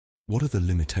What are the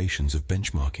limitations of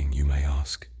benchmarking, you may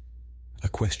ask? A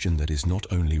question that is not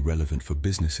only relevant for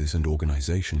businesses and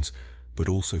organizations, but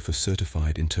also for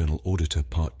Certified Internal Auditor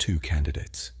Part 2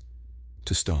 candidates.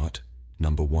 To start,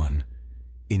 number 1,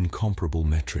 incomparable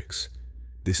metrics.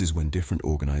 This is when different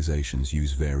organizations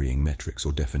use varying metrics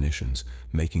or definitions,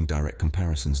 making direct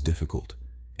comparisons difficult.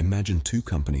 Imagine two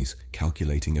companies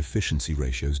calculating efficiency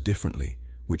ratios differently,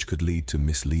 which could lead to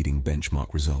misleading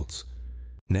benchmark results.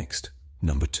 Next,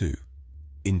 number 2,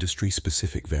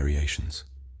 industry-specific variations.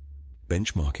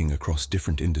 Benchmarking across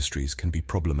different industries can be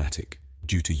problematic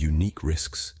due to unique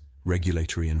risks,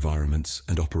 regulatory environments,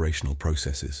 and operational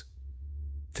processes.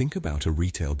 Think about a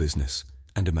retail business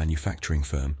and a manufacturing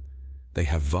firm. They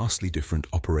have vastly different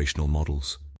operational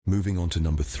models. Moving on to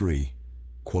number 3,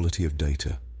 quality of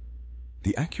data.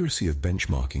 The accuracy of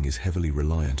benchmarking is heavily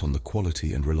reliant on the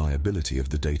quality and reliability of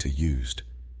the data used.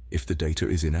 If the data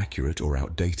is inaccurate or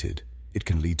outdated, it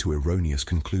can lead to erroneous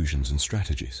conclusions and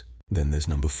strategies. Then there's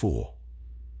number 4,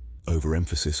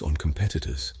 overemphasis on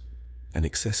competitors. An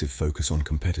excessive focus on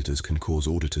competitors can cause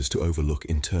auditors to overlook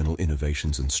internal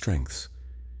innovations and strengths.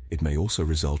 It may also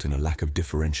result in a lack of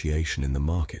differentiation in the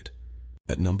market.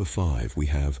 At number 5, we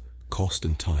have cost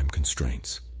and time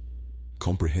constraints.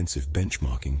 Comprehensive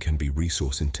benchmarking can be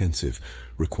resource-intensive,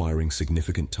 requiring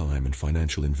significant time and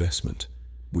financial investment,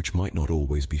 which might not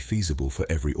always be feasible for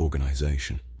every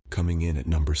organization. Coming in at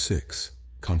number 6,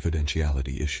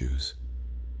 confidentiality issues.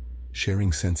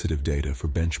 Sharing sensitive data for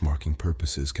benchmarking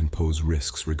purposes can pose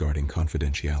risks regarding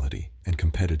confidentiality and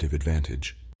competitive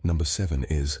advantage. Number 7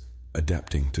 is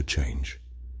adapting to change.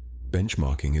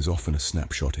 Benchmarking is often a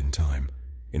snapshot in time.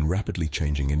 In rapidly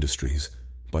changing industries,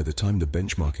 by the time the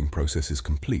benchmarking process is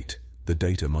complete, the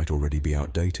data might already be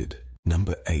outdated.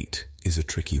 Number 8 is a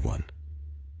tricky one.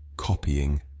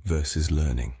 Copying versus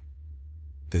learning.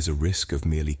 There's a risk of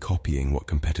merely copying what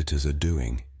competitors are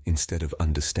doing instead of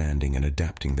understanding and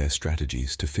adapting their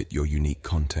strategies to fit your unique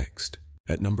context.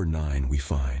 At number 9, we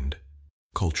find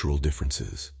cultural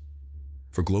differences.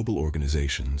 For global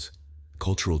organizations,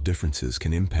 cultural differences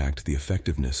can impact the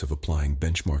effectiveness of applying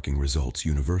benchmarking results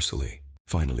universally.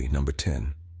 Finally, number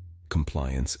 10,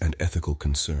 compliance and ethical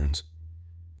concerns.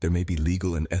 There may be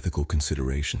legal and ethical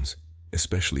considerations,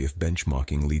 especially if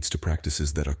benchmarking leads to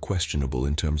practices that are questionable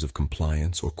in terms of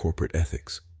compliance or corporate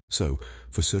ethics. So,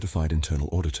 for Certified Internal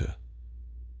Auditor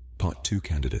Part 2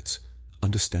 candidates,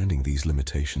 understanding these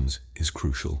limitations is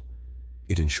crucial.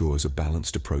 It ensures a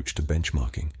balanced approach to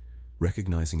benchmarking,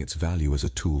 recognizing its value as a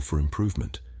tool for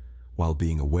improvement, while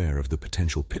being aware of the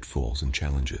potential pitfalls and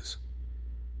challenges.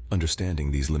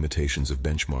 Understanding these limitations of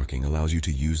benchmarking allows you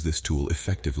to use this tool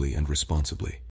effectively and responsibly.